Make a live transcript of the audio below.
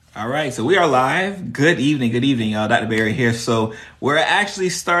All right, so we are live. Good evening, y'all. Dr. Barry here. So we're actually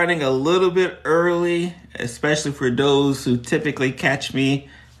starting a little bit early, especially for those who typically catch me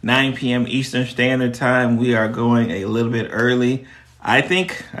 9 p.m. Eastern Standard Time. We are going a little bit early. I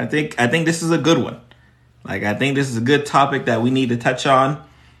think this is a good one. I think this is a good topic that we need to touch on.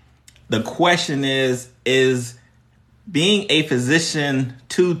 The question is being a physician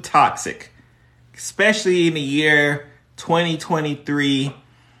too toxic? Especially in the year 2023.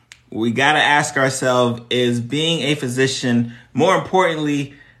 We got to ask ourselves, is being a physician, more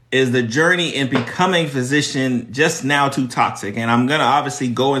importantly, is the journey in becoming a physician just now too toxic? And I'm going to obviously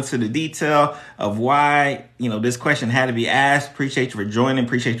go into the detail of why, this question had to be asked. Appreciate you for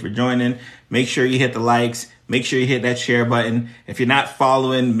joining. Make sure you hit the likes. Make sure you hit that share button. If you're not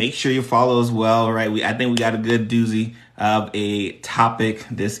following, make sure you follow as well, right? I think we got a good doozy of a topic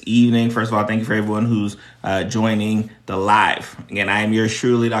this evening. First of all, thank you for everyone who's joining the live. Again, I am yours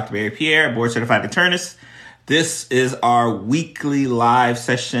truly, Dr. Barry Pierre, board certified internist. This is our weekly live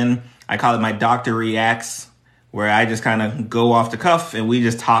session. I call it my Doctor Reacts, where I just kind of go off the cuff and we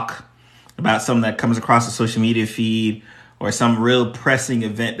just talk about something that comes across the social media feed or some real pressing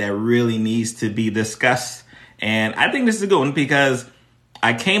event that really needs to be discussed. And I think this is a good one because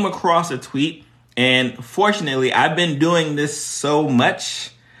I came across a tweet, and fortunately, I've been doing this so much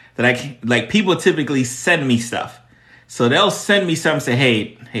that people typically send me stuff. So they'll send me something and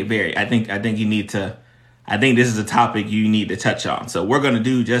say, hey, Barry, I think this is a topic you need to touch on. So we're going to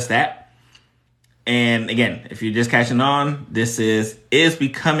do just that. And again, if you're just catching on, this is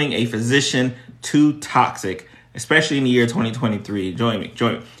becoming a physician too toxic, especially in the year 2023. Join me.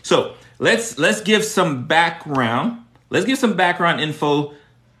 So let's give some background. Let's give some background info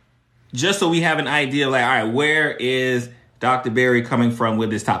just so we have an idea all right, where is Dr. Barry coming from with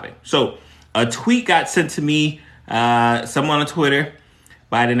this topic? So a tweet got sent to me, someone on Twitter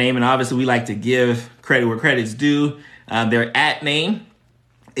by the name, and obviously we like to give credit where credit's due. Their @ name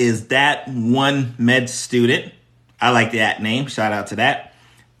is That One Med Student. I like the @ name. Shout out to that.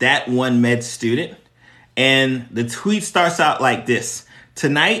 That One Med Student. And the tweet starts out like this.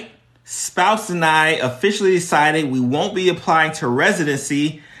 Tonight, spouse and I officially decided we won't be applying to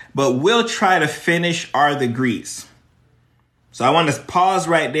residency, but we'll try to finish our degrees. So I want to pause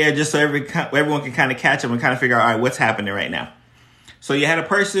right there just so everyone can kind of catch up and kind of figure out, all right, what's happening right now. So you had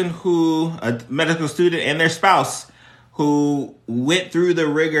a medical student and their spouse who went through the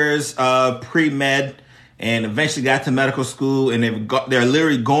rigors of pre-med and eventually got to medical school, and they're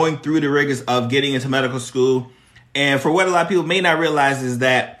literally going through the rigors of getting into medical school. And for what a lot of people may not realize is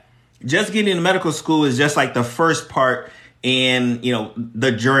that just getting into medical school is just like the first part in,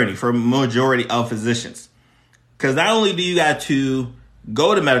 the journey for majority of physicians. Because not only do you got to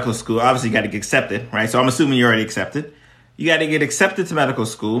go to medical school, obviously you got to get accepted, right? So I'm assuming you're already accepted. You got to get accepted to medical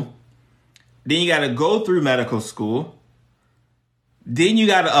school. Then you got to go through medical school. Then you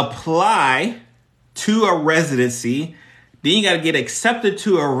got to apply to a residency. Then you got to get accepted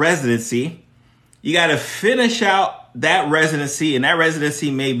to a residency. You got to finish out that residency, and that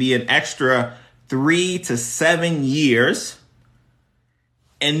residency may be an extra 3 to 7 years.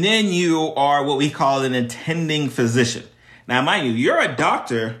 And then you are what we call an attending physician. Now, mind you, you're a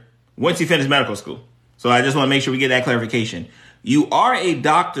doctor once you finish medical school. So I just want to make sure we get that clarification. You are a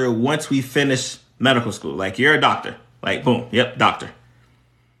doctor once we finish medical school. Like, you're a doctor. Like, boom, yep, doctor.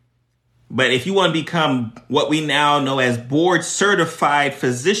 But if you want to become what we now know as board certified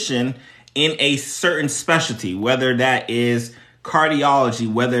physician in a certain specialty, whether that is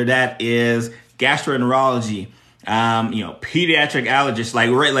cardiology, whether that is gastroenterology, pediatric allergist,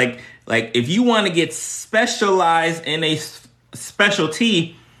 like if you want to get specialized in a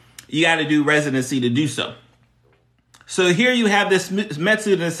specialty, you got to do residency to do so. So here you have this med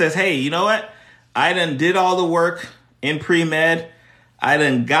student that says, hey, you know what? I done did all the work in pre-med. I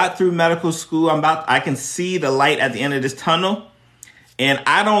done got through medical school. I can see the light at the end of this tunnel, and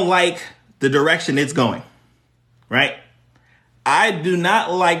I don't like the direction it's going, right? I do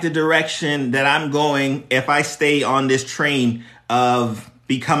not like the direction that I'm going if I stay on this train of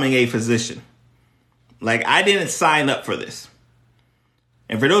becoming a physician. Like, I didn't sign up for this.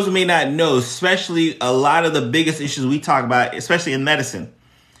 And for those who may not know, especially a lot of the biggest issues we talk about, especially in medicine,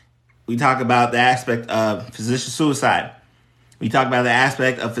 we talk about the aspect of physician suicide. We talk about the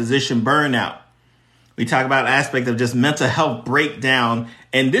aspect of physician burnout. We talk about the aspect of just mental health breakdown.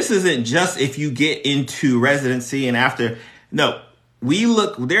 And this isn't just if you get into residency and after. No,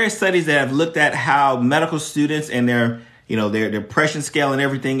 there are studies that have looked at how medical students and their depression scale and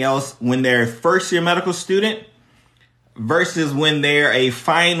everything else when they're a first year medical student versus when they're a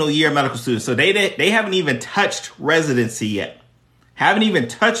final year medical student. So they haven't even touched residency yet. haven't even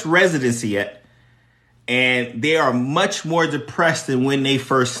touched residency yet, and they are much more depressed than when they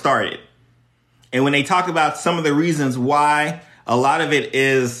first started. And when they talk about some of the reasons why, a lot of it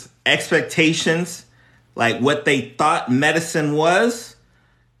is expectations, like what they thought medicine was.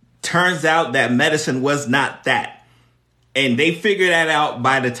 Turns out that medicine was not that. And they figured that out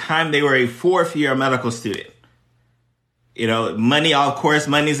by the time they were a fourth year medical student. You know, money, of course,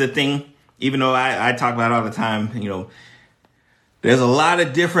 money's a thing, even though I talk about it all the time. You know, there's a lot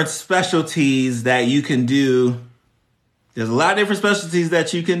of different specialties that you can do. There's a lot of different specialties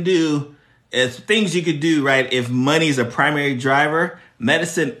that you can do. It's things you could do, right? If money's a primary driver,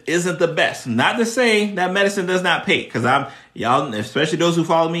 medicine isn't the best. Not to say that medicine does not pay, because y'all, especially those who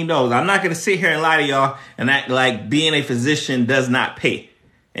follow me, knows I'm not going to sit here and lie to y'all and act like being a physician does not pay.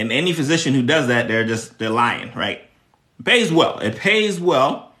 And any physician who does that, they're lying, right? It pays well. It pays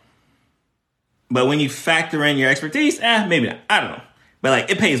well. But when you factor in your expertise, maybe not. I don't know. But like,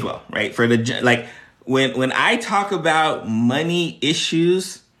 it pays well, right? For the, like, when I talk about money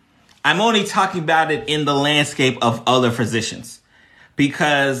issues, I'm only talking about it in the landscape of other physicians.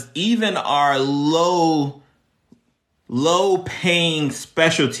 Because even our low paying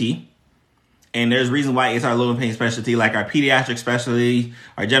specialty, and there's a reason why it's our low paying specialty, like our pediatric specialty,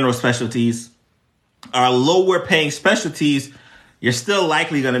 our general specialties, our lower paying specialties, you're still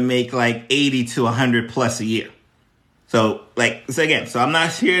likely going to make like 80 to 100 plus a year. So I'm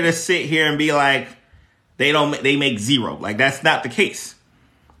not here to sit here and be like, they make zero. Like, that's not the case.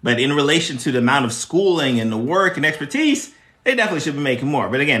 But in relation to the amount of schooling and the work and expertise, they definitely should be making more.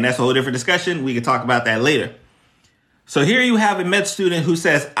 But again, that's a whole different discussion. We can talk about that later. So here you have a med student who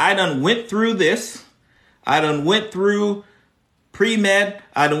says, I done went through this. I done went through pre-med.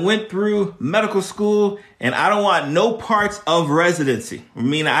 I done went through medical school, and I don't want no parts of residency. I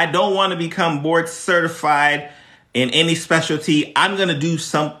mean, I don't want to become board certified in any specialty. I'm going to do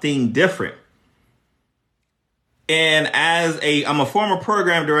something different. And I'm a former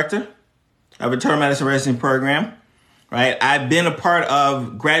program director of a internal medicine residency program, right? I've been a part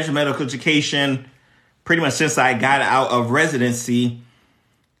of graduate medical education pretty much since I got out of residency.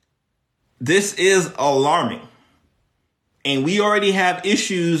 This is alarming. And we already have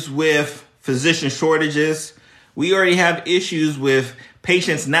issues with physician shortages. We already have issues with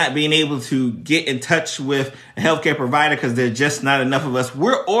patients not being able to get in touch with a healthcare provider because there's just not enough of us.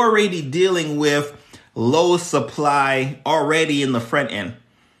 We're already dealing with low supply already in the front end.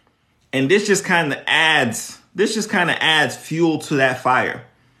 And this just kind of adds fuel to that fire.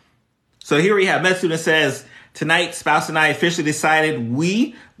 So here we have med student says, tonight, spouse and I officially decided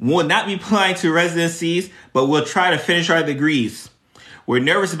we will not be applying to residencies, but we'll try to finish our degrees. We're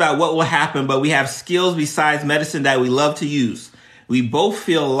nervous about what will happen, but we have skills besides medicine that we love to use. We both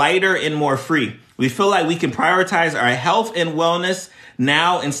feel lighter and more free. We feel like we can prioritize our health and wellness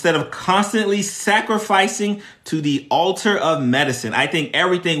now instead of constantly sacrificing to the altar of medicine. I think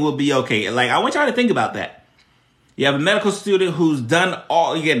everything will be okay. Like, I want y'all to think about that. You have a medical student who's done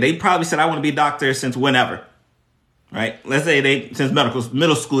they probably said, I want to be a doctor since whenever, right? Let's say since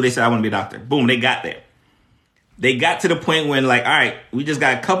middle school, they said, I want to be a doctor. Boom, they got there. They got to the point when like, all right, we just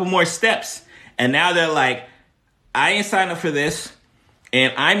got a couple more steps. And now they're like, I ain't signed up for this.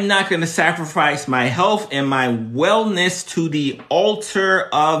 And I'm not going to sacrifice my health and my wellness to the altar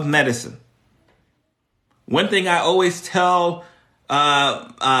of medicine. One thing I always tell,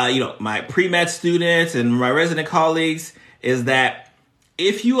 my pre-med students and my resident colleagues is that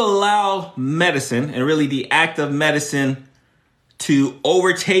if you allow medicine and really the act of medicine to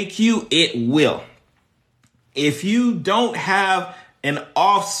overtake you, it will. If you don't have an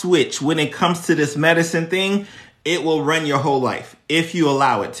off switch when it comes to this medicine thing, it will run your whole life if you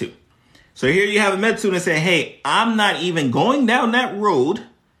allow it to. So here you have a med student saying, hey, I'm not even going down that road.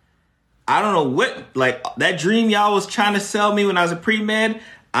 I don't know what, like that dream y'all was trying to sell me when I was a pre-med.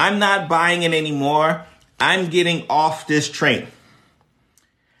 I'm not buying it anymore. I'm getting off this train.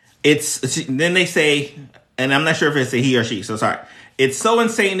 Then they say, and I'm not sure if it's a he or she, so sorry. It's so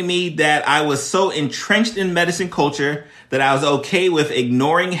insane to me that I was so entrenched in medicine culture that I was okay with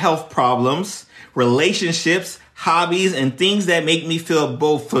ignoring health problems, relationships, hobbies, and things that make me feel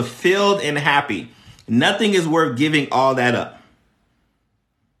both fulfilled and happy. Nothing is worth giving all that up.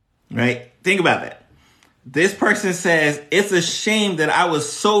 Right? Think about that. This person says, it's a shame that I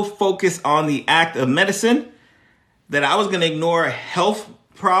was so focused on the act of medicine that I was going to ignore health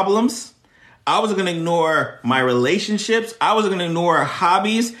problems. I was going to ignore my relationships. I was going to ignore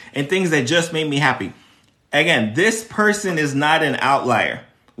hobbies and things that just made me happy. Again, this person is not an outlier.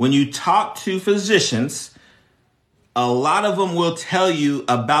 When you talk to physicians, a lot of them will tell you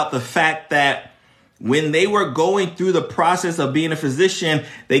about the fact that when they were going through the process of being a physician,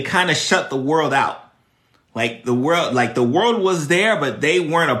 they kind of shut the world out. Like the world was there, but they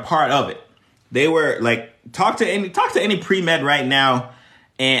weren't a part of it. They were like, talk to any pre-med right now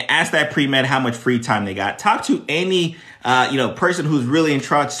and ask that pre-med how much free time they got. Talk to any person who's really in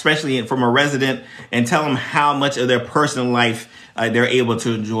charge, especially from a resident, and tell them how much of their personal life they're able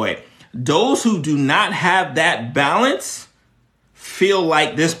to enjoy. Those who do not have that balance feel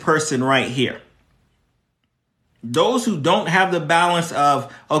like this person right here. Those who don't have the balance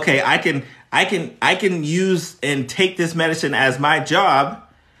of, okay, I can use and take this medicine as my job,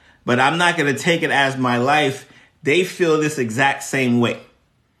 but I'm not going to take it as my life. They feel this exact same way.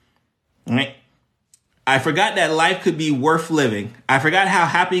 Right? I forgot that life could be worth living. I forgot how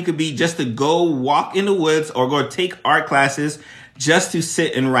happy it could be just to go walk in the woods or go take art classes just to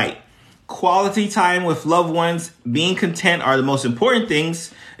sit and write. Quality time with loved ones, being content are the most important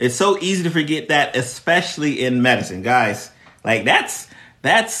things. It's so easy to forget that, especially in medicine, guys. Like that's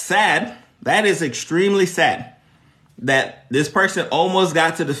sad. That is extremely sad that this person almost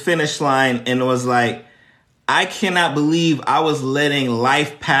got to the finish line and was like, I cannot believe I was letting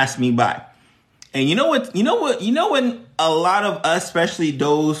life pass me by. And you know when a lot of us, especially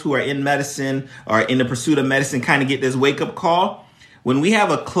those who are in medicine or in the pursuit of medicine, kind of get this wake up call when we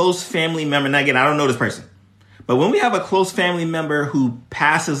have a close family member. And again, I don't know this person, but when we have a close family member who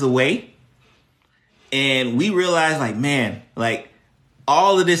passes away and we realize like, man, like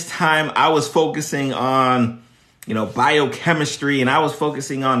all of this time I was focusing on, biochemistry and I was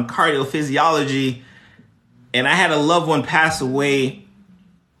focusing on cardiophysiology and I had a loved one pass away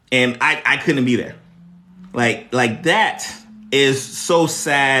and I couldn't be there. Like that is so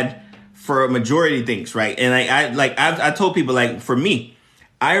sad for a majority of things, right? And I told people, like, for me,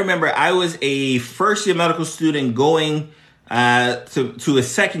 I remember I was a first year medical student going to a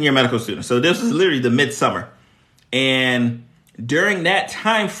second year medical student. So this was literally the midsummer. And during that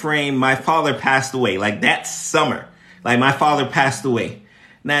time frame, my father passed away. Like that summer, like my father passed away.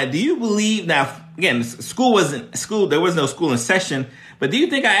 Now, do you believe, again, there was no school in session, but do you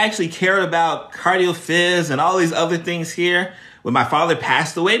think I actually cared about cardiophys and all these other things here when my father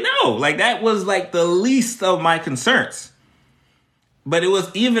passed away? No, like that was like the least of my concerns. But it was,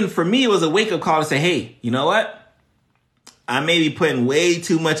 even for me, it was a wake up call to say, hey, you know what? I may be putting way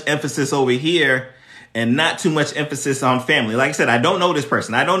too much emphasis over here and not too much emphasis on family. Like I said, I don't know this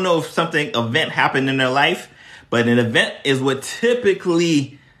person. I don't know if event happened in their life, but an event is what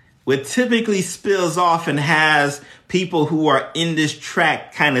typically spills off and has people who are in this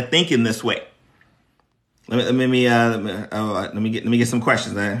track kind of thinking this way. Let me get some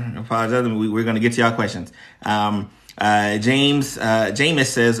questions. I apologize. We're going to get to y'all questions. James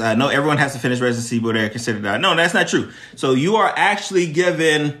says, no, everyone has to finish residency, but they're considered that. No, that's not true. So you are actually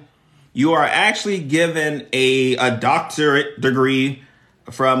given a doctorate degree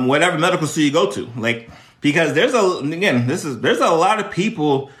from whatever medical school you go to. Like, because there's a lot of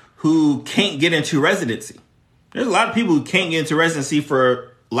people who can't get into residency. There's a lot of people who can't get into residency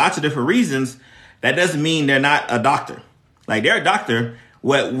for lots of different reasons. That doesn't mean they're not a doctor. Like, they're a doctor.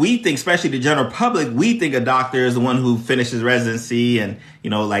 What we think, especially the general public, we think a doctor is the one who finishes residency and,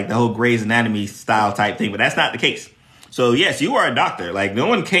 like the whole Grey's Anatomy style type thing. But that's not the case. So, yes, you are a doctor. Like, no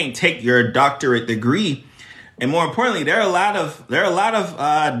one can't take your doctorate degree. And more importantly, there are a lot of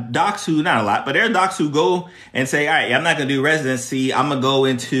docs who, not a lot, but there are docs who go and say, all right, I'm not going to do residency. I'm going to go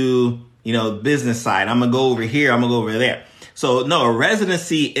into, business side. I'm going to go over here. I'm going to go over there. So no, a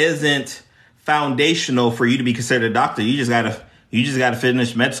residency isn't foundational for you to be considered a doctor. You just gotta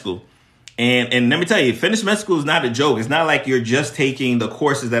finish med school. And let me tell you, finish med school is not a joke. It's not like you're just taking the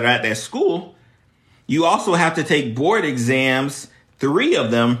courses that are at that school. You also have to take board exams, 3 of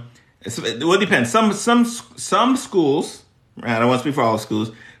them. Well, it depends. Some schools, I don't want to speak for all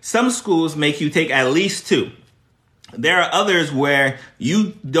schools, some schools make you take at least 2. There are others where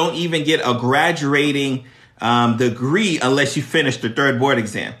you don't even get a graduating degree unless you finish the 3rd board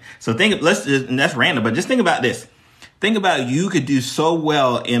exam. So that's random, but just think about this. Think about, you could do so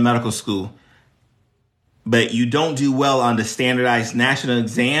well in medical school, but you don't do well on the standardized national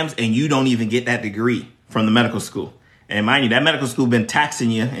exams, and you don't even get that degree from the medical school. And mind you, that medical school been taxing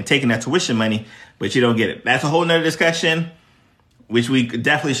you and taking that tuition money, but you don't get it. That's a whole nother discussion, which we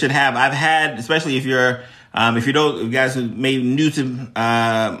definitely should have. I've had, especially if you guys who may be new to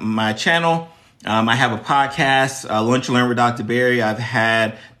my channel, I have a podcast, Lunch and Learn with Dr. Barry. I've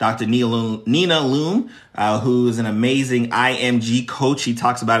had Dr. Nina Loom, who is an amazing IMG coach. She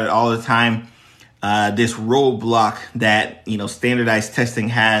talks about it all the time. This roadblock that, standardized testing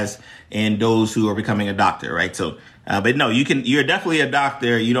has in those who are becoming a doctor, right? So But no, you're definitely a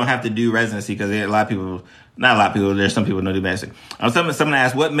doctor. You don't have to do residency because a lot of people, not a lot of people, there's some people who don't do medicine. Someone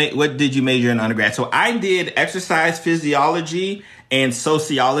asked, what did you major in undergrad? So I did exercise physiology and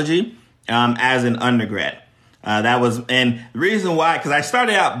sociology as an undergrad. And the reason why, because I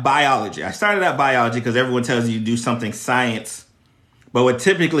started out biology. Because everyone tells you do something science. But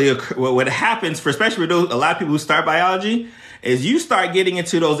what happens for, especially for those, a lot of people who start biology, is you start getting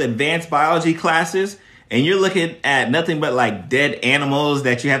into those advanced biology classes and you're looking at nothing but like dead animals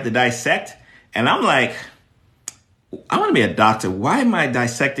that you have to dissect. And I'm like, I want to be a doctor. Why am I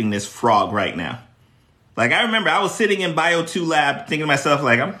dissecting this frog right now? Like, I remember I was sitting in Bio 2 lab thinking to myself,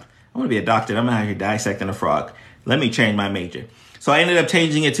 like, I want to be a doctor. I'm out here dissecting a frog. Let me change my major. So I ended up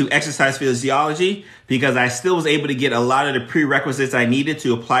changing it to exercise physiology because I still was able to get a lot of the prerequisites I needed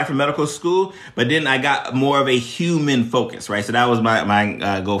to apply for medical school. But then I got more of a human focus, right? So that was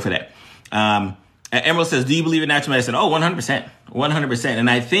my goal for that. Emerald says, do you believe in natural medicine? Oh, 100%. 100%. And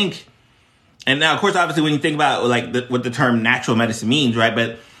I think, and now, of course, obviously, when you think about like what the term natural medicine means, right?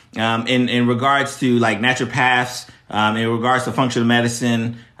 But in regards to like naturopaths, in regards to functional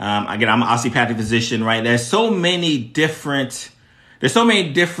medicine, again, I'm an osteopathic physician, right? There's so many different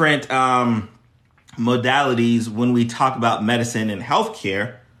modalities when we talk about medicine and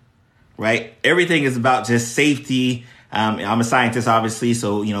healthcare, right? Everything is about just safety. I'm a scientist, obviously,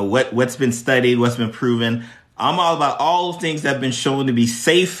 so you know what's been studied, what's been proven. I'm all about all things that have been shown to be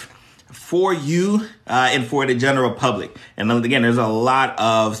safe for you and for the general public. And again, there's a lot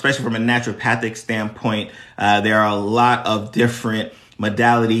of, especially from a naturopathic standpoint, there are a lot of different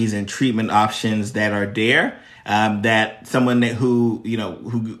modalities and treatment options that are there. That someone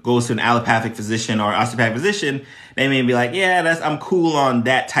who goes to an allopathic physician or osteopathic physician, they may be like, yeah, I'm cool on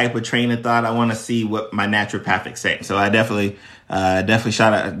that type of train of thought. I want to see what my naturopathic say. So I definitely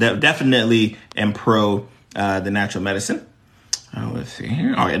am pro the natural medicine. Let's see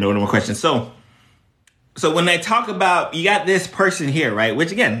here. All right, no more questions. So when they talk about, you got this person here, right?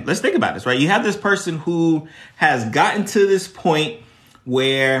 Which again, let's think about this, right? You have this person who has gotten to this point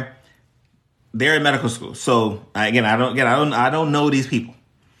where they're in medical school. So again, I don't know these people,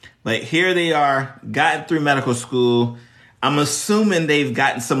 but here they are, gotten through medical school. I'm assuming they've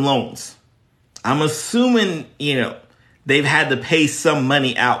gotten some loans. I'm assuming, they've had to pay some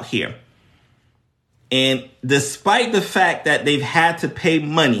money out here. And despite the fact that they've had to pay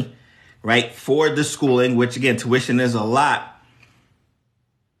money, right, for the schooling, which again, tuition is a lot,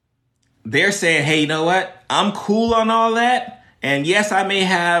 they're saying, hey, you know what? I'm cool on all that. And yes, I may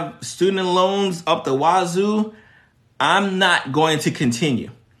have student loans up the wazoo. I'm not going to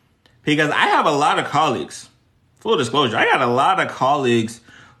continue because I have a lot of colleagues, full disclosure, I got a lot of colleagues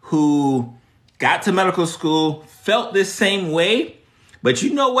who got to medical school, felt this same way. But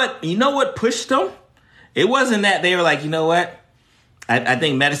you know what pushed them? It wasn't that they were like, you know what? I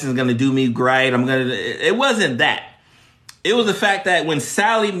think medicine is going to do me great. It wasn't that. It was the fact that when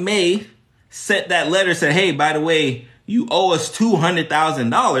Sally Mae sent that letter, said, hey, by the way, you owe us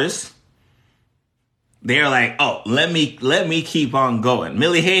 $200,000. They're like, oh, let me keep on going.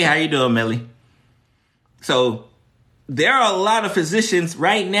 Millie, hey, how you doing, Millie? So there are a lot of physicians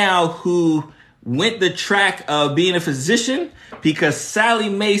right now who went the track of being a physician because Sally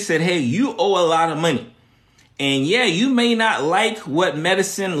Mae said, hey, you owe a lot of money. And yeah, you may not like what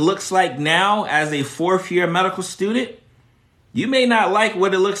medicine looks like now as a fourth-year medical student. You may not like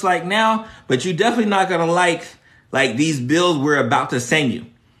what it looks like now, but you're definitely not going to like these bills we're about to send you.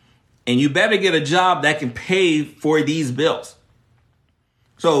 And you better get a job that can pay for these bills.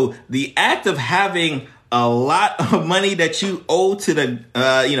 So the act of having a lot of money that you owe to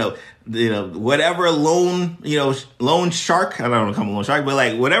the, whatever loan, loan shark, I don't know, come loan shark, but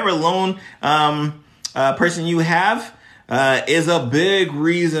like whatever loan, person you have, is a big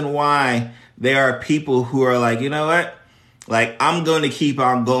reason why there are people who are like, you know what? Like, I'm going to keep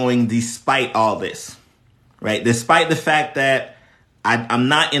on going despite all this, right? Despite the fact that I'm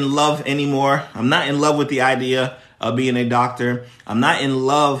not in love anymore. I'm not in love with the idea of being a doctor. I'm not in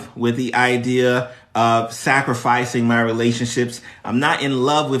love with the idea of sacrificing my relationships. I'm not in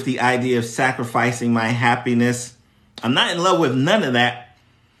love with the idea of sacrificing my happiness. I'm not in love with none of that.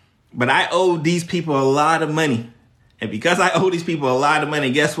 But I owe these people a lot of money. And because I owe these people a lot of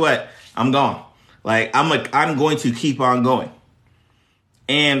money, guess what? I'm gone. Like, I'm going to keep on going.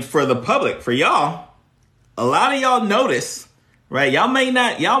 And for the public, for y'all, a lot of y'all notice, right? Y'all may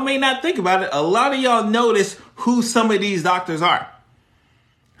not think about it. A lot of y'all notice who some of these doctors are.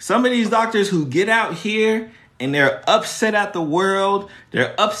 Some of these doctors who get out here and they're upset at the world.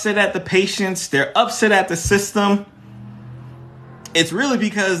 They're upset at the patients. They're upset at the system. It's really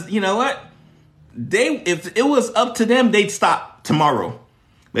because, you know what? if it was up to them, they'd stop tomorrow.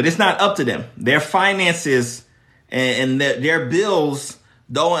 But it's not up to them. Their finances and their bills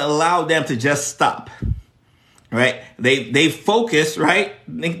don't allow them to just stop. Right? They focus, right?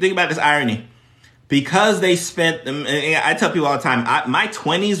 Think about this irony. Because they spent, I tell people all the time, my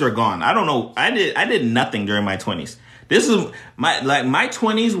 20s are gone. I don't know. I did nothing during my 20s. This is my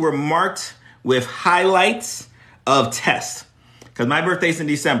 20s were marked with highlights of tests. Because my birthday's in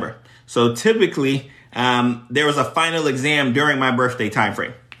December. So typically, there was a final exam during my birthday time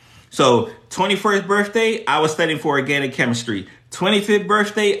frame. So 21st birthday, I was studying for organic chemistry. 25th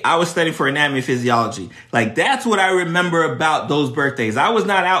birthday, I was studying for anatomy and physiology. Like, that's what I remember about those birthdays. I was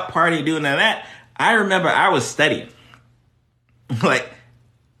not out partying doing none of that. I remember I was studying. Like,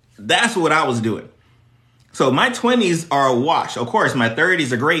 that's what I was doing. So my 20s are a wash. Of course, my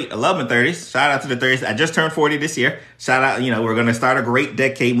 30s are great. I love my 30s. Shout out to the 30s. I just turned 40 this year. Shout out, we're going to start a great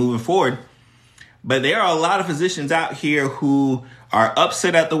decade moving forward. But there are a lot of physicians out here who are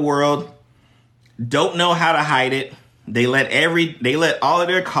upset at the world, don't know how to hide it. They let all of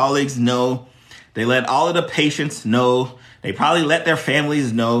their colleagues know. They let all of the patients know. They probably let their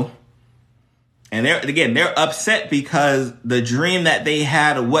families know. And they're upset because the dream that they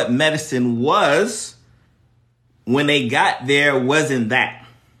had of what medicine was when they got there wasn't that.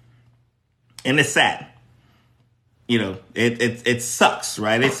 And it's sad. It sucks,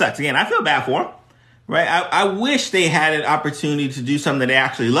 right? It sucks. Again, I feel bad for them, right? I wish they had an opportunity to do something they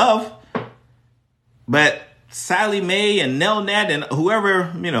actually love. But Sally Mae and Nelnet and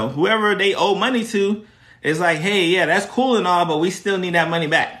whoever they owe money to is like, hey, yeah, that's cool and all, but we still need that money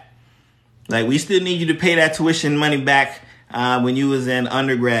back. Like, we still need you to pay that tuition money back when you was in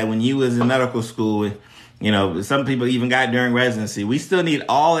undergrad, when you was in medical school. Some people even got during residency. We still need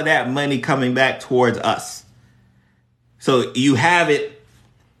all of that money coming back towards us. So you have it,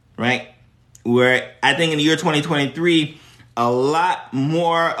 right, where I think in the year 2023, a lot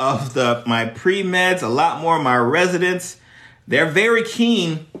more of my pre-meds, a lot more of my residents, they're very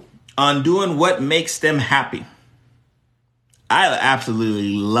keen on doing what makes them happy. I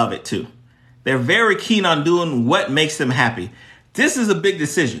absolutely love it too. They're very keen on doing what makes them happy. This is a big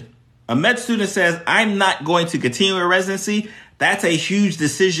decision. A med student says, I'm not going to continue a residency. That's a huge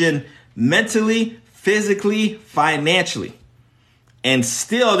decision mentally, physically, financially. And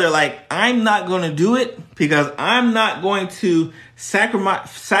still they're like, I'm not going to do it because I'm not going to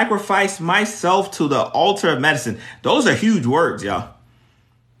sacrifice myself to the altar of medicine. Those are huge words, y'all.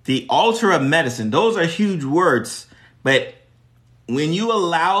 The altar of medicine. Those are huge words. But when you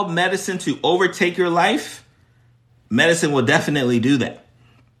allow medicine to overtake your life, medicine will definitely do that.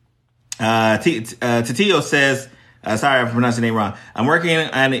 Tatio says, sorry if I pronounced the name wrong. I'm working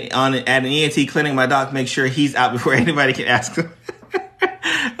at an ENT clinic. My doc makes sure he's out before anybody can ask him.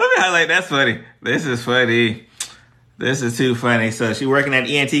 Let me highlight. That's funny. This is funny. This is too funny. So she's working at an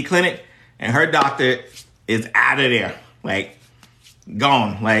ENT clinic and her doctor is out of there. Like,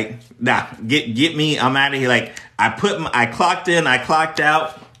 gone. Like, nah, get me. I'm out of here. Like, I clocked in, I clocked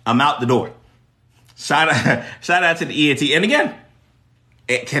out, I'm out the door. Shout out to the ENT. And again,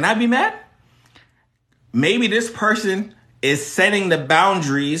 can I be mad? Maybe this person is setting the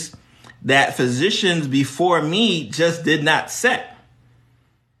boundaries that physicians before me just did not set.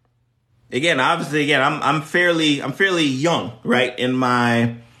 Again, obviously, I'm fairly young, right, in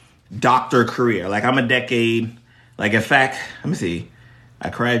my doctor career. Like, I'm a decade. Like, in fact, let me see. I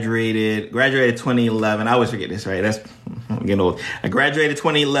graduated 2011. I always forget this, right? I'm getting old. I graduated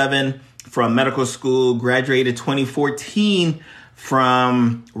 2011 from medical school, graduated 2014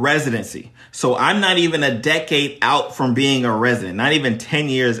 from residency. So I'm not even a decade out from being a resident, not even 10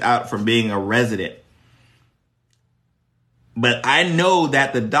 years out from being a resident. But I know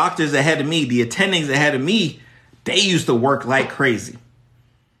that the doctors ahead of me, the attendings ahead of me, they used to work like crazy.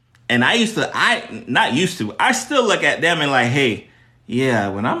 And I still look at them and like, hey, yeah,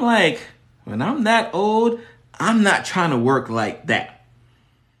 when I'm that old, I'm not trying to work like that.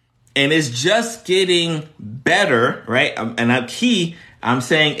 And it's just getting better, right? And I'm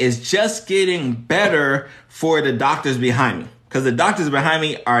saying it's just getting better for the doctors behind me. Because the doctors behind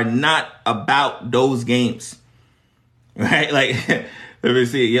me are not about those games, right? Like, let me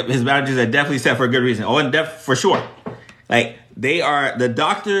see. Yep, his boundaries are definitely set for a good reason. Oh, and for sure. Like, they are the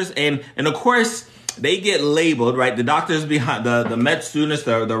doctors, and of course, they get labeled, right? The doctors behind the med students,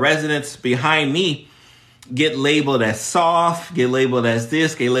 the residents behind me get labeled as soft, get labeled as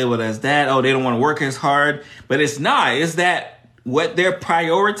this, get labeled as that. Oh, they don't want to work as hard. But it's not. It's that what they're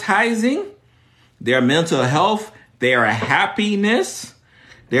prioritizing, their mental health, their happiness,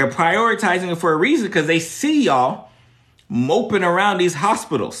 they're prioritizing it for a reason because they see y'all moping around these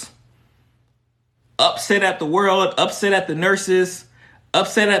hospitals. upset at the world, upset at the nurses,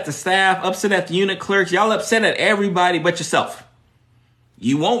 upset at the staff, upset at the unit clerks. Y'all upset at everybody but yourself.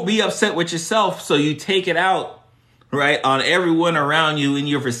 You won't be upset with yourself, so you take it out, right, on everyone around you in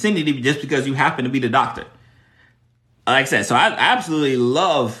your vicinity just because you happen to be the doctor. Like I said, so I absolutely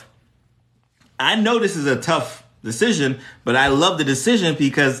love, I know this is a tough decision, but I love the decision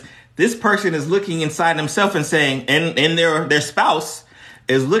because this person is looking inside themselves and saying, and their spouse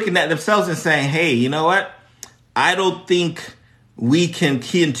is looking at themselves and saying, hey, you know what? I don't think we can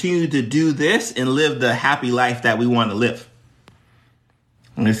continue to do this and live the happy life that we want to live.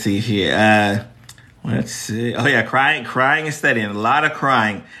 Let's see here. Let's see. Oh yeah, crying and studying. A lot of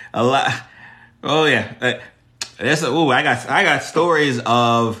crying. A lot. Oh yeah. I got stories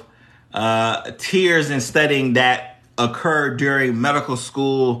of tears and studying that occurred during medical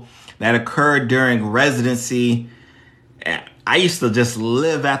school, that occurred during residency. I used to just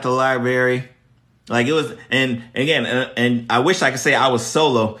live at the library. Like it was, and again, and I wish I could say I was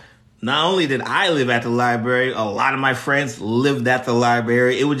solo. Not only did I live at the library, a lot of my friends lived at the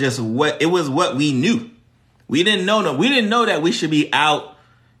library. It was what we knew. We didn't know that we should be out,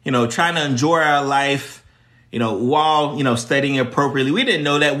 trying to enjoy our life, while, studying appropriately. We didn't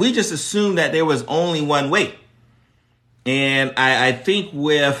know that. We just assumed that there was only one way. And I think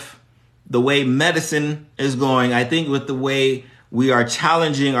with the way medicine is going, I think with the way we are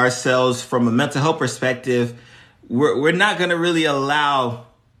challenging ourselves from a mental health perspective, we're not going to really allow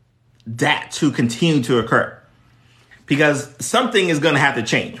that to continue to occur, because something is going to have to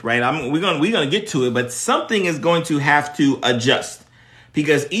change, right? We're going to get to it, but something is going to have to adjust,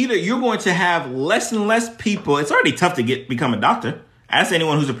 because either you're going to have less and less people. It's already tough to become a doctor. Ask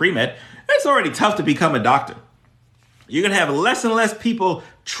anyone who's a pre-med. It's already tough to become a doctor. You're going to have less and less people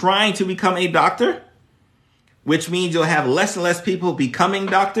trying to become a doctor, which means you'll have less and less people becoming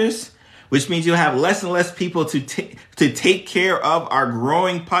doctors, which means you'll have less and less people to take care of our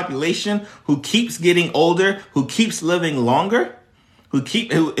growing population who keeps getting older, who keeps living longer, who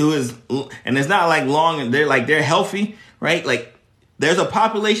is, and it's not like long and they're healthy, right? Like there's a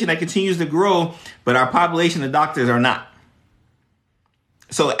population that continues to grow, but our population of doctors are not.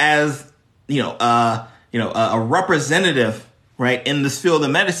 So as, a representative, right, in this field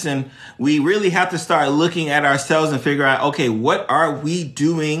of medicine, we really have to start looking at ourselves and figure out, okay, what are we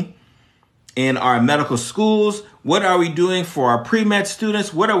doing in our medical schools? What are we doing for our pre-med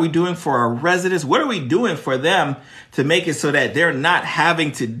students? What are we doing for our residents? What are we doing for them to make it so that they're not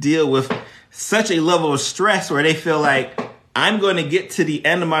having to deal with such a level of stress where they feel like, I'm going to get to the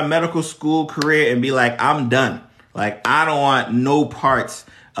end of my medical school career and be like, I'm done. Like, I don't want no parts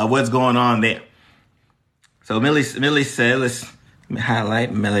of what's going on there. So Millie said, let's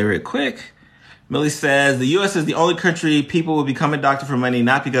highlight Millie real quick. Millie says, the U.S. is the only country people will become a doctor for money,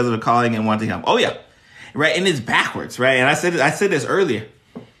 not because of a calling and wanting help. Oh, yeah. Right. And it's backwards. Right. And I said this earlier.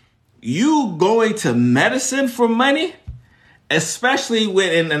 You going to medicine for money, especially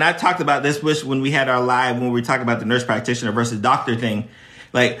when, and I talked about this when we had our live, when we were talking about the nurse practitioner versus doctor thing.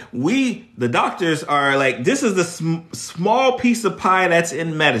 Like the doctors are like, this is the small piece of pie that's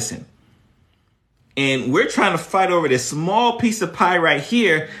in medicine. And we're trying to fight over this small piece of pie right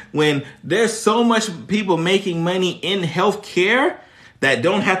here when there's so much people making money in healthcare that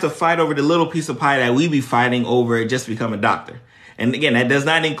don't have to fight over the little piece of pie that we be fighting over just to become a doctor. And again, that does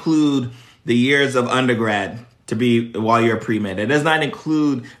not include the years of undergrad to be while you're a pre-med. That does not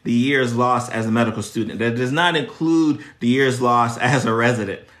include the years lost as a medical student. That does not include the years lost as a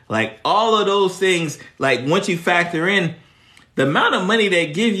resident. Like all of those things, like once you factor in, the amount of money they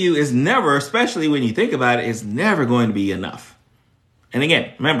give you is never, especially when you think about it, is never going to be enough. And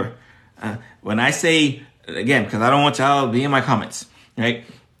again, remember, when I say, again, because I don't want y'all to be in my comments, right?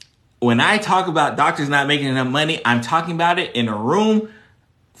 When I talk about doctors not making enough money, I'm talking about it in a room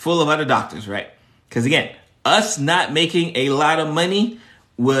full of other doctors, right? Because again, us not making a lot of money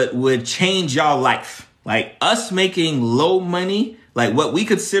would change y'all life. Like us making low money, like what we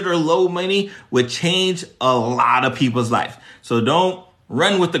consider low money, would change a lot of people's life. So don't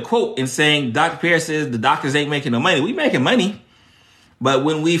run with the quote and saying Dr. Pierre says the doctors ain't making no money. We making money. But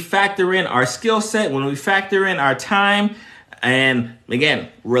when we factor in our skill set, when we factor in our time, and again,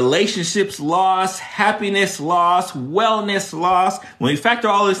 relationships lost, happiness lost, wellness lost, when we factor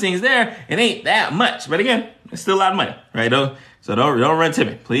all those things there, it ain't that much. But again, it's still a lot of money, right? So don't run to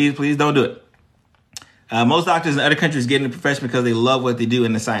me. Please don't do it. Most doctors in other countries get into the profession because they love what they do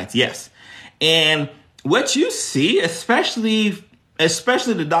in the science. Yes. And what you see, especially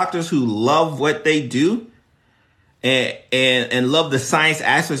the doctors who love what they do and love the science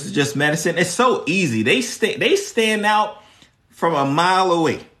aspects of just medicine, it's so easy. They stand out from a mile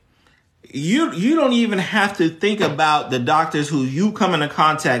away. you don't even have to think about the doctors who you come into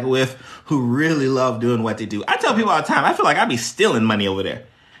contact with who really love doing what they do. I tell people all the time, I feel like I be stealing money over there.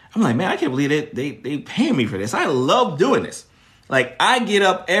 I'm like, man, I can't believe they paying me for this. I love doing this. Like, I get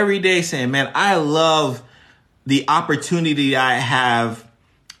up every day saying, man, I love the opportunity I have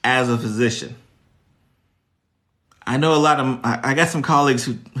as a physician. I know I got some colleagues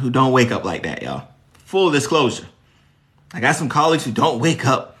who don't wake up like that, y'all. Full disclosure. I got some colleagues who don't wake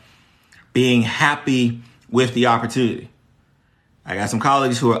up being happy with the opportunity. I got some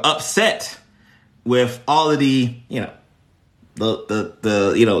colleagues who are upset with all of the,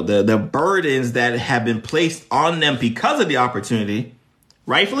 the burdens that have been placed on them because of the opportunity.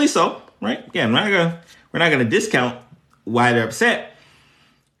 Rightfully so, right? Again, we're not gonna discount why they're upset.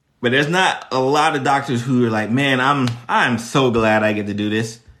 But there's not a lot of doctors who are like, man, I'm so glad I get to do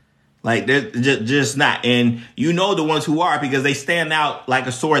this. Like, they're just not. And you know the ones who are, because they stand out like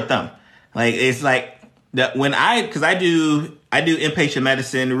a sore thumb. Like, it's like that because I do inpatient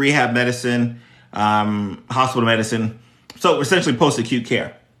medicine, rehab medicine, hospital medicine. So essentially post-acute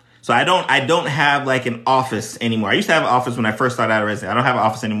care. So I don't have like an office anymore. I used to have an office when I first started out of residency. I don't have an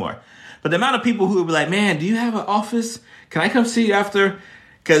office anymore. But the amount of people who would be like, man, do you have an office? Can I come see you after?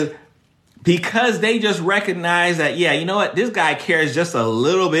 Because they just recognize that, yeah, you know what? This guy cares just a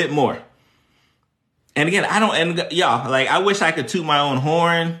little bit more. And again, I wish I could toot my own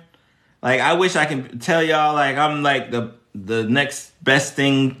horn. Like, I wish I could tell y'all, like, I'm like the next best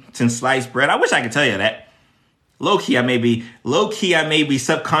thing since sliced bread. I wish I could tell you that. Low key, I may be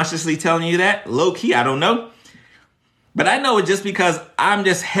subconsciously telling you that. Low key, I don't know. But I know it just because I'm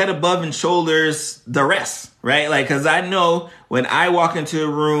just head above and shoulders the rest, right? Like, because I know when I walk into a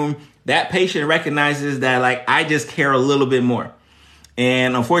room, that patient recognizes that, like, I just care a little bit more.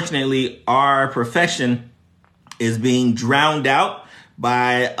 And unfortunately, our profession is being drowned out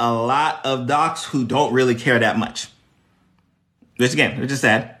by a lot of docs who don't really care that much. Which, again, it's just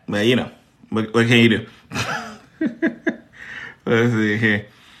sad. But, what can you do? Let's see here.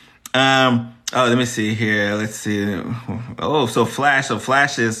 Let me see here. Let's see. Oh, so Flash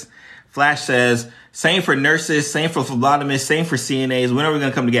says, same for nurses, same for phlebotomists, same for CNAs. When are we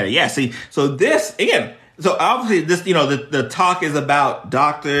going to come together? Yeah, see, so this, again, so obviously this, the talk is about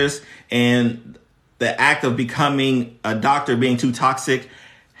doctors and the act of becoming a doctor being too toxic.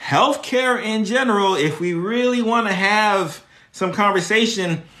 Healthcare in general, if we really want to have some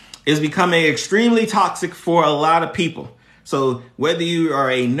conversation, is becoming extremely toxic for a lot of people. So whether you are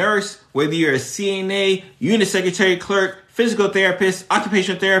a nurse, whether you're a CNA, unit secretary clerk, physical therapist,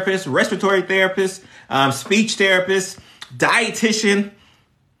 occupational therapist, respiratory therapist, speech therapist, dietitian,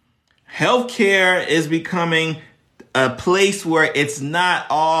 healthcare is becoming a place where it's not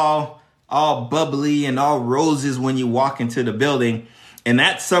all bubbly and all roses when you walk into the building. And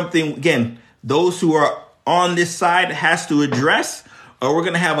that's something, again, those who are on this side has to address, or we're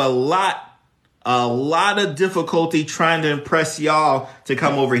going to have a lot of difficulty trying to impress y'all to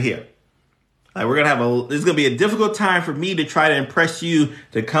come over here. Like, it's going to be a difficult time for me to try to impress you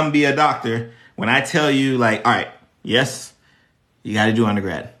to come be a doctor when I tell you, like, all right, yes, you got to do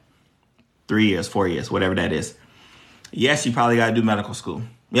undergrad. 3 years, 4 years, whatever that is. Yes, you probably got to do medical school.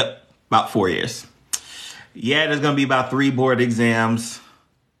 Yep, about 4 years. Yeah, there's going to be about 3 board exams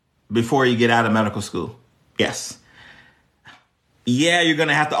before you get out of medical school. Yes. Yeah, you're going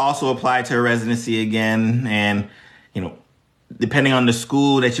to have to also apply to a residency again. And, depending on the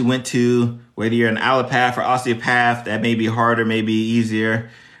school that you went to, whether you're an allopath or osteopath, that may be harder, maybe easier.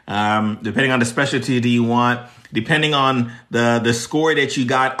 Depending on the specialty that you want, depending on the score that you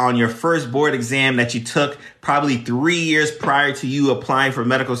got on your first board exam that you took probably 3 years prior to you applying for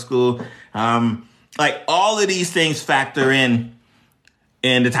medical school. Like, all of these things factor in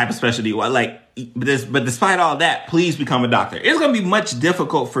the type of specialty you want. But despite all that, please become a doctor. It's going to be much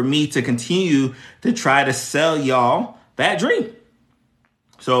difficult for me to continue to try to sell y'all that dream.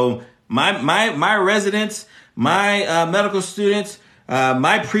 So my residents, my medical students,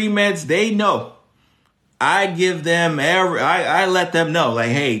 my pre-meds, they know. I give them I let them know,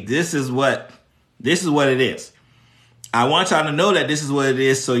 like, hey, this is what it is. I want y'all to know that this is what it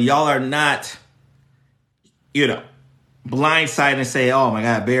is, so y'all are not, blindsided and say, oh my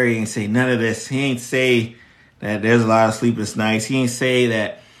God, Barry ain't say none of this. He ain't say that there's a lot of sleepless nights. He ain't say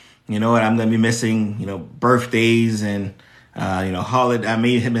that, I'm going to be missing, birthdays and, I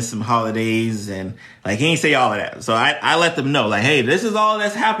may miss some holidays, and like, he ain't say all of that. So I let them know, like, hey, this is all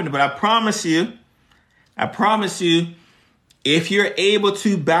that's happening, but I promise you, if you're able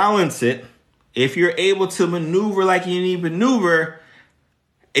to balance it, if you're able to maneuver like you need to maneuver,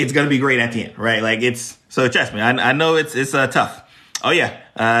 it's going to be great at the end, right? Like, so trust me, I know it's tough. Oh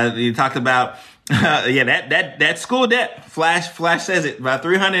yeah. You talked about that school debt. Flash says it. About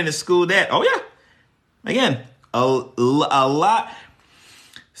 300 in school debt. Oh yeah. Again, a lot.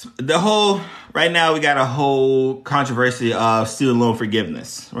 Right now we got a whole controversy of student loan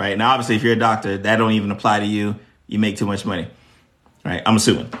forgiveness. Right now, obviously, if you're a doctor, that don't even apply to you. You make too much money. Right. I'm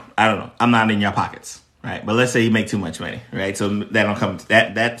assuming. I don't know. I'm not in your pockets. Right. But let's say you make too much money. Right. So that don't come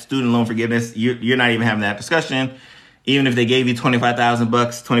that student loan forgiveness. You're not even having that discussion. Even if they gave you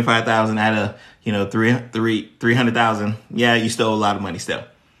 $25,000, 25,000 out of 300,000, yeah, you still owe a lot of money still.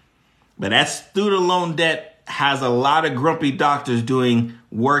 But that student loan debt has a lot of grumpy doctors doing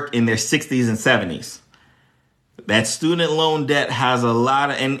work in their 60s and 70s. That student loan debt has a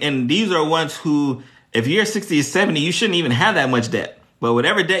lot of, and these are ones who, if you're 60 or 70, you shouldn't even have that much debt. But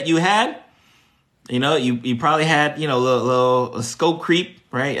whatever debt you had, you probably had, little scope creep,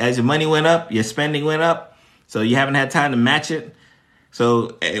 right? As your money went up, your spending went up. So you haven't had time to match it.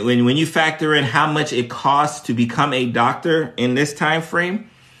 So when you factor in how much it costs to become a doctor in this time frame,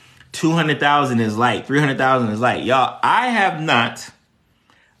 200,000 is light. 300,000 is light. Y'all, I have not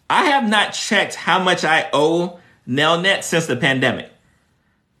checked how much I owe Nelnet since the pandemic.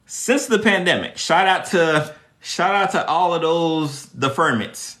 Shout out to all of those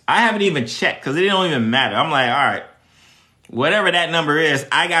deferments. I haven't even checked because it don't even matter. I'm like, all right, whatever that number is,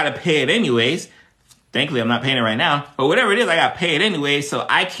 I got to pay it anyways. Thankfully, I'm not paying it right now. But whatever it is, I got to pay it anyway. So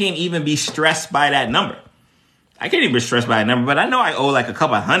I can't even be stressed by that number. But I know I owe like a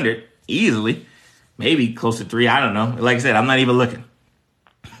couple hundred easily. Maybe close to 3. I don't know. Like I said, I'm not even looking.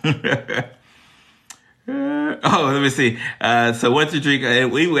 Let me see. So 1, 2, 3.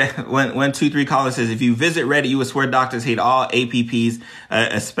 1, 2, 3 caller says, if you visit Reddit, you would swear doctors hate all APPs,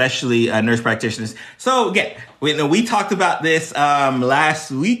 especially nurse practitioners. So again, we talked about this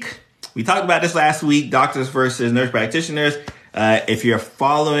last week. Doctors versus nurse practitioners. If you're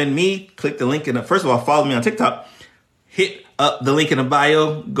following me, click the link first of all, follow me on TikTok. Hit up the link in the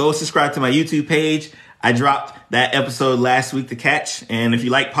bio. Go subscribe to my YouTube page. I dropped that episode last week to catch. And if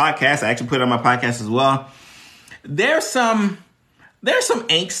you like podcasts, I actually put it on my podcast as well. There's some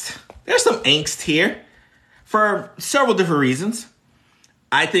angst. There's some angst here for several different reasons.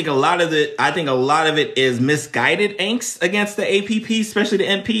 I think a lot of it is misguided angst against the APPs, especially the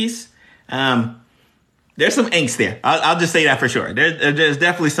NPs. There's some angst there. I'll just say that for sure. There's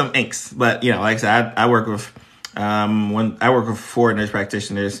definitely some angst, but like I said, I work with 4 nurse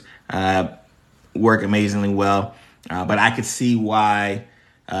practitioners, work amazingly well. But I could see why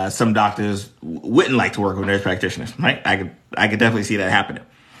some doctors wouldn't like to work with nurse practitioners. Right? I could definitely see that happening.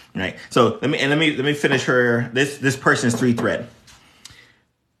 Right. So let me finish this person's 3 thread.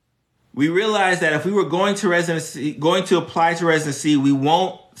 We realized that if we were going to apply to residency, we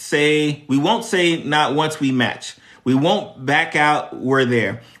won't say not once we match. We won't back out, we're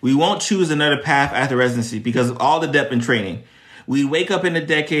there. We won't choose another path after residency because of all the depth and training. We wake up in a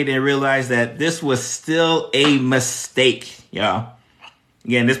decade and realize that this was still a mistake, y'all.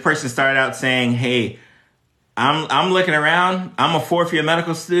 Again, this person started out saying, hey, I'm looking around. I'm a 4th year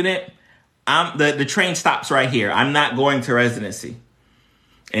medical student. The train stops right here. I'm not going to residency.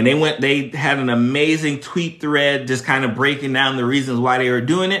 And they had an amazing tweet thread just kind of breaking down the reasons why they were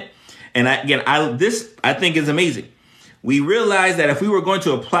doing it. And I think is amazing. We realized that if we were going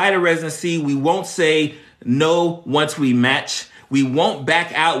to apply to residency, we won't say no once we match. We won't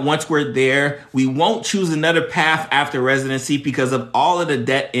back out once we're there. We won't choose another path after residency because of all of the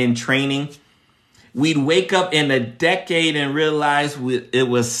debt in training. We'd wake up in a decade and realize it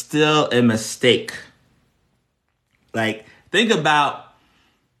was still a mistake. Like, think about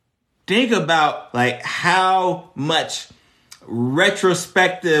like how much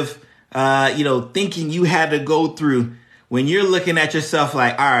retrospective, thinking you had to go through when you're looking at yourself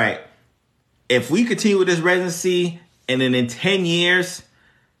like, all right, if we continue with this residency and then in 10 years,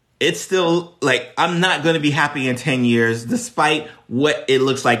 it's still like, I'm not going to be happy in 10 years, despite what it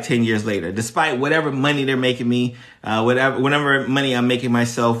looks like 10 years later, despite whatever money they're making me, whatever money I'm making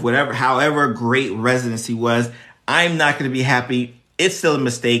myself, however great residency was, I'm not going to be happy. It's still a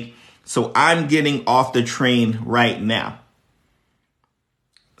mistake. So I'm getting off the train right now.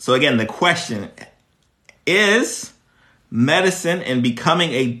 So again, the question is medicine and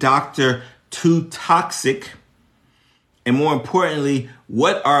becoming a doctor too toxic? And more importantly,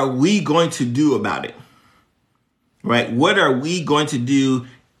 what are we going to do about it? Right? What are we going to do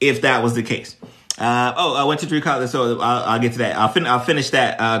if that was the case? 1, 2, 3 Collins. So I'll get to that. I'll finish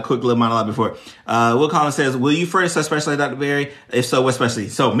that quick little monologue before. Will Collins says, "Will you further subspecialize, Dr. Berry? If so, what specialty?"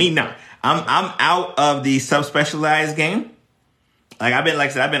 So me, no. I'm out of the subspecialized game. I've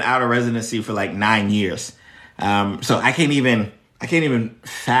been out of residency for like 9 years. So I can't even I can't even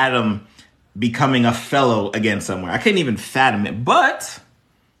fathom becoming a fellow again somewhere. I couldn't even fathom it. But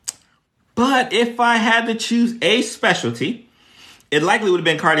if I had to choose a specialty, it likely would have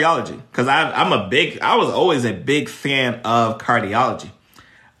been cardiology, because I was always a big fan of cardiology.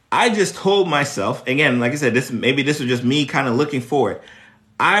 I just told myself, again, like I said, this was just me kind of looking forward.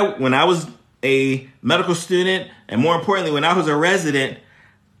 When I was a medical student, and more importantly, when I was a resident,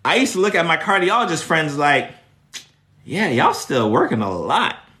 I used to look at my cardiologist friends like, yeah, y'all still working a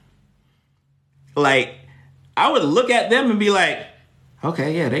lot. Like, I would look at them and be like,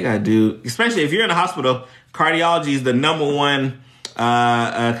 okay, yeah, they got to do, especially if you're in a hospital, cardiology is the number one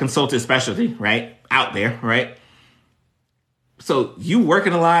consultant specialty, right? Out there, right? So you're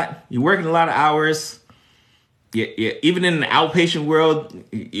working a lot of hours. Even in the outpatient world,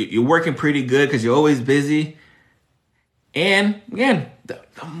 you're working pretty good because you're always busy. And again, the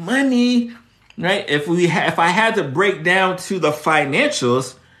money, right? If I had to break down to the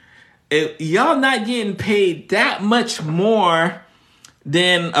financials, y'all not getting paid that much more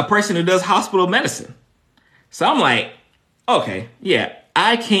than a person who does hospital medicine. So I'm like, okay, yeah,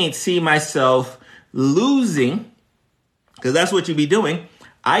 I can't see myself losing, because that's what you'd be doing.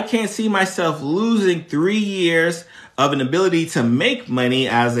 I can't see myself losing 3 years of an ability to make money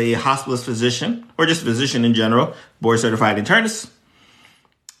as a hospitalist physician, or just physician in general, board certified internist,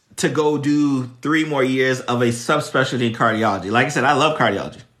 to go do 3 more years of a subspecialty in cardiology. Like I said, I love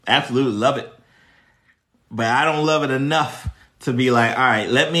cardiology. Absolutely love it. But I don't love it enough to be like, all right,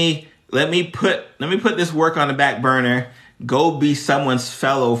 let me put this work on the back burner, go be someone's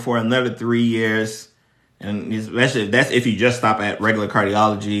fellow for another 3 years. And especially if you just stop at regular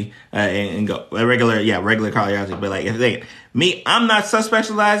cardiology and go regular cardiology. But like I'm not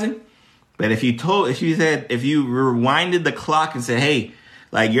subspecializing. But if you rewinded the clock and said, hey,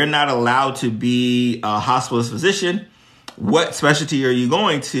 like, you're not allowed to be a hospitalist physician, what specialty are you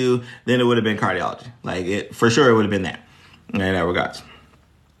going to? Then it would have been cardiology. Like, for sure it would have been that in that regards.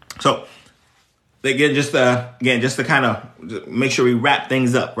 So again, just to kind of make sure we wrap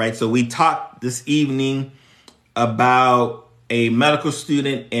things up, right? So we talked this evening about a medical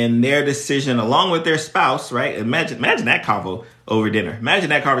student and their decision along with their spouse, right? Imagine that convo over dinner. Imagine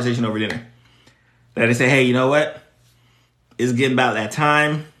that conversation over dinner. That they say, hey, you know what? It's getting about that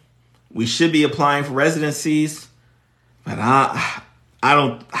time. We should be applying for residencies, but I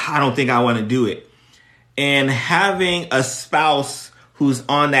don't think I want to do it. And having a spouse who's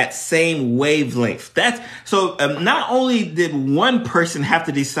on that same wavelength. Not only did one person have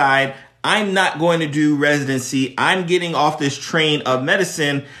to decide, I'm not going to do residency, I'm getting off this train of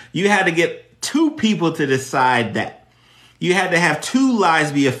medicine, you had to get 2 people to decide that. You had to have 2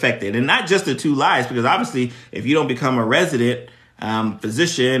 lives be affected, and not just the 2 lives, because obviously if you don't become a resident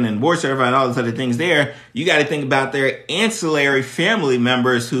physician and board certified and all those other things there, you got to think about their ancillary family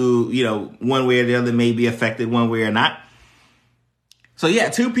members who, one way or the other may be affected one way or not. So yeah,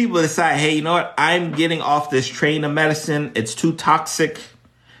 2 people decide, hey, you know what? I'm getting off this train of medicine. It's too toxic,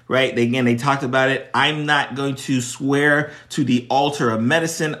 right? They talked about it. I'm not going to swear to the altar of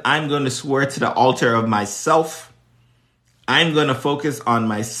medicine. I'm going to swear to the altar of myself. I'm going to focus on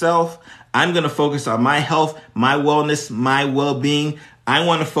myself. I'm going to focus on my health, my wellness, my well-being. I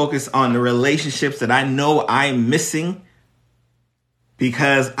want to focus on the relationships that I know I'm missing,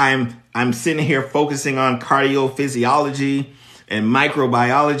 because I'm sitting here focusing on cardiophysiology and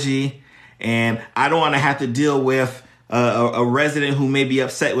microbiology, and I don't want to have to deal with a resident who may be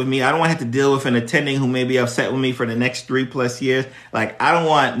upset with me. I don't want to have to deal with an attending who may be upset with me for the next 3+ years. Like, I don't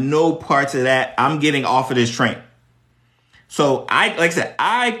want no parts of that. I'm getting off of this train. So I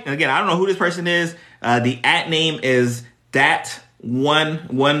don't know who this person is. The @ name is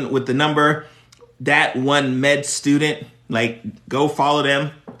dat1 with the number, dat1 med student. Like, go follow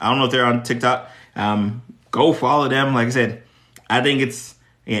them. I don't know if they're on TikTok. Go follow them. Like I said, I think it's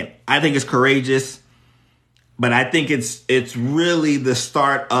courageous, but I think it's really the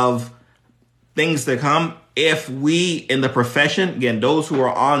start of things to come if we in the profession, again, those who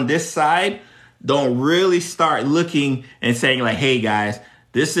are on this side, don't really start looking and saying like, hey guys,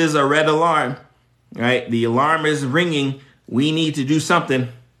 this is a red alarm, right? The alarm is ringing. We need to do something.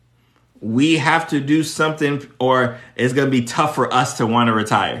 We have to do something, or it's going to be tough for us to want to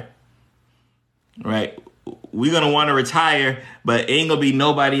retire, right? We're going to want to retire, but ain't going to be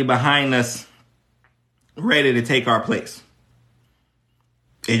nobody behind us ready to take our place.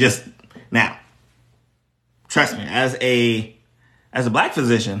 Now, trust me, as a Black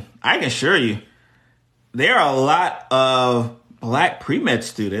physician, I can assure you, there are a lot of Black pre-med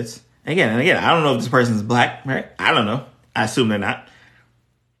students. Again, I don't know if this person's Black, right? I don't know. I assume they're not.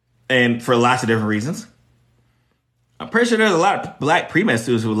 And for lots of different reasons. I'm pretty sure there's a lot of black pre-med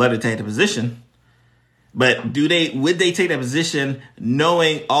students who would love to take the position. But would they take that position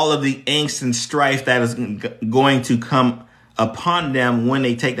knowing all of the angst and strife that is going to come upon them when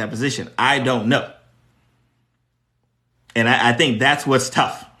they take that position? I don't know. And I think that's what's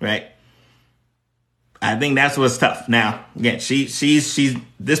tough, right? I think that's what's tough. Now, again, she's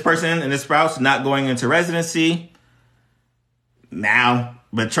this person and this spouse not going into residency now,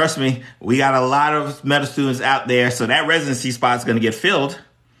 but trust me, we got a lot of medical students out there, so that residency spot's going to get filled.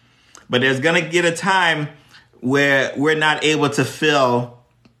 But there's going to get a time where we're not able to fill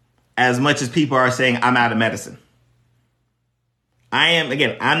as much as people are saying, I'm out of medicine.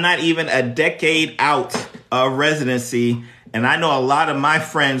 I'm not even a decade out of residency. And I know a lot of my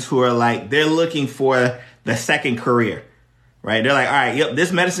friends who are like, they're looking for the second career, right? They're like, all right, yep,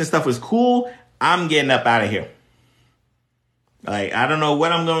 this medicine stuff was cool. I'm getting up out of here. Like, I don't know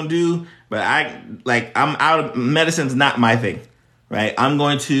what I'm going to do, but I'm out of medicine's not my thing, right? I'm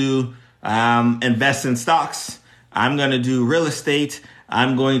going to invest in stocks. I'm going to do real estate.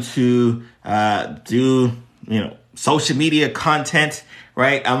 I'm going to do, social media content,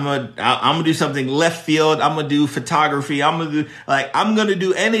 right? I'm gonna do something left field. I'm gonna do photography. I'm gonna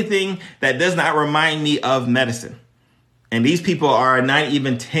do anything that does not remind me of medicine. And these people are not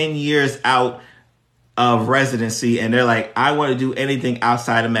even 10 years out of residency, and they're like, I want to do anything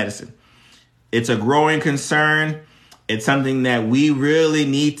outside of medicine. It's a growing concern. It's something that we really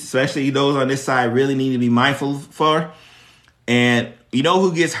need, especially those on this side, really need to be mindful for. And you know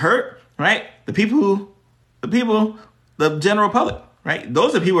who gets hurt, right? The general public, right?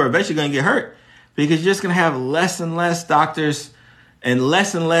 Those are people who are eventually going to get hurt because you're just going to have less and less doctors and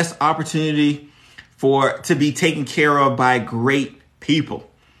less opportunity to be taken care of by great people.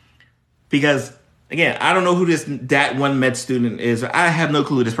 Because again, I don't know who that one med student is. I have no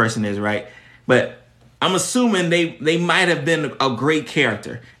clue who this person is, right? But I'm assuming they might have been a great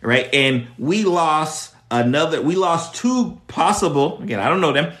character, right? And we lost two possible, again, I don't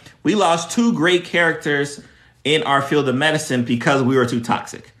know them. We lost two great characters in our field of medicine because we were too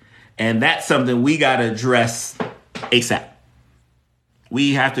toxic. And that's something we got to address ASAP.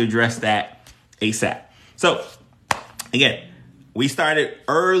 We have to address that ASAP. So again, we started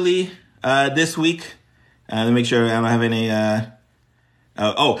early this week. Let me make sure I don't have any.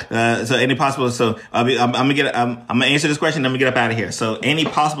 So any possible? So I'm gonna answer this question. I'm gonna get up out of here. So any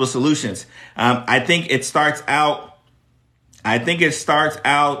possible solutions? I think it starts out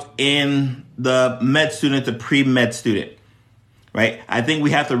in the med student, the pre-med student, right? I think we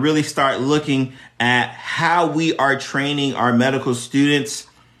have to really start looking at how we are training our medical students.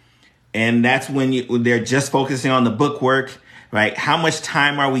 And that's when they're just focusing on the book work, right? How much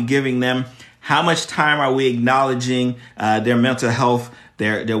time are we giving them? How much time are we acknowledging their mental health,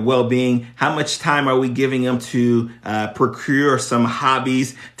 their well-being? How much time are we giving them to procure some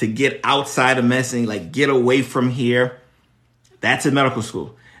hobbies, to get outside of medicine, like get away from here? That's in medical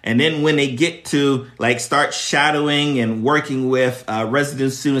school. And then when they get to start shadowing and working with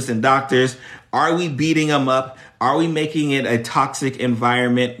resident students and doctors, are we beating them up? Are we making it a toxic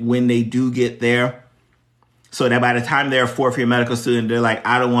environment when they do get there? So that by the time they're a fourth year medical student, they're like,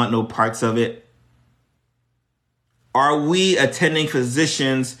 I don't want no parts of it. Are we attending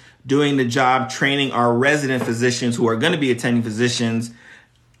physicians doing the job, training our resident physicians who are going to be attending physicians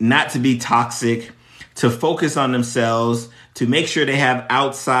not to be toxic, to focus on themselves, to make sure they have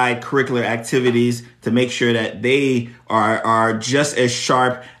outside curricular activities, to make sure that they are just as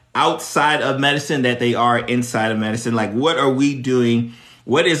sharp outside of medicine that they are inside of medicine? Like, what are we doing?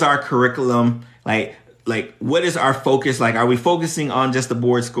 What is our curriculum? Like, what is our focus? Like, are we focusing on just the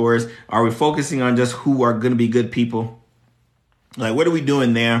board scores? Are we focusing on just who are going to be good people? Like, what are we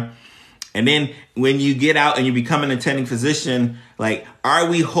doing there? And then when you get out and you become an attending physician, are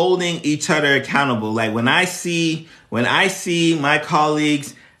we holding each other accountable? Like, when I see my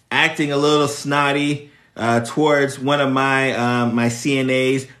colleagues acting a little snotty towards one of my my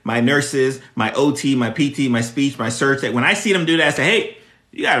CNAs, my nurses, my OT, my PT, my speech, my search, when I see them do that, I say, hey,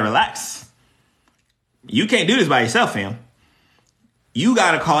 you got to relax. You can't do this by yourself, fam. You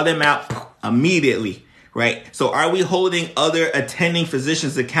got to call them out immediately, right? So are we holding other attending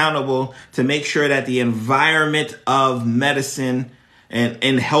physicians accountable to make sure that the environment of medicine and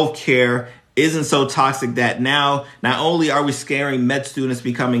healthcare isn't so toxic that now not only are we scaring med students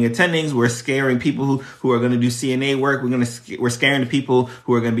becoming attendings, we're scaring people who are going to do CNA work. We're scaring the people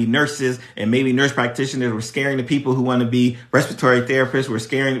who are going to be nurses and maybe nurse practitioners. We're scaring the people who want to be respiratory therapists. We're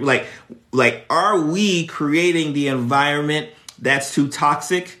scaring, are we creating the environment that's too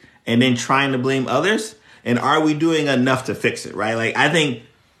toxic and then trying to blame others? And are we doing enough to fix it, right? I think,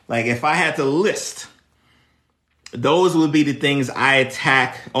 if I had to list those would be the things I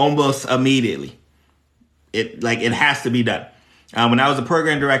attack almost immediately. It has to be done. When I was a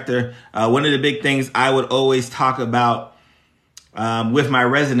program director, one of the big things I would always talk about with my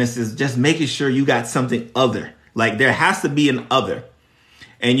residents is just making sure you got something other. Like there has to be an other.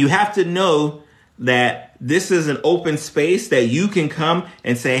 And you have to know that this is an open space that you can come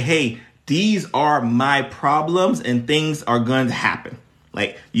and say, hey, these are my problems and things are going to happen.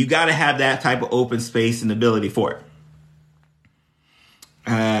 Like you got to have that type of open space and ability for it.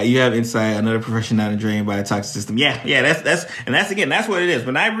 You have insight, another profession not drained by a toxic system. Yeah, that's what it is.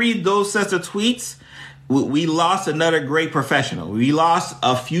 When I read those sets of tweets, we lost another great professional. We lost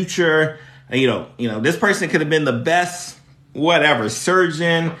a future, this person could have been the best, whatever,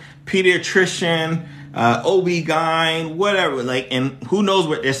 surgeon, pediatrician, OB-GYN, whatever, and who knows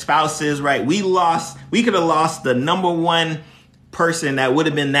what their spouse is, right? We could have lost the number one person that would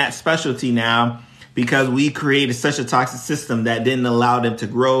have been that specialty now because we created such a toxic system that didn't allow them to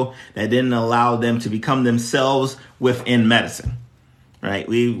grow, that didn't allow them to become themselves within medicine, right?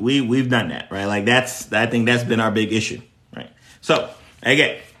 We've done that, right? I think that's been our big issue, right? So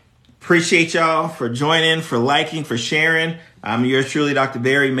again, appreciate y'all for joining, for liking, for sharing. I'm yours truly, Dr.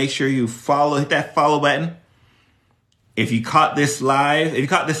 Barry. Make sure you hit that follow button. If you caught this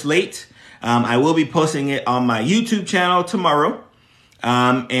late, I will be posting it on my YouTube channel tomorrow.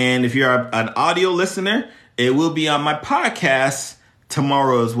 And if you're an audio listener, it will be on my podcast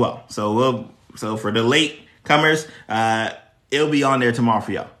tomorrow as well. So for the late comers, it'll be on there tomorrow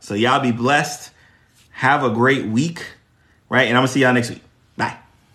for y'all. So y'all be blessed. Have a great week, right? And I'm gonna see y'all next week.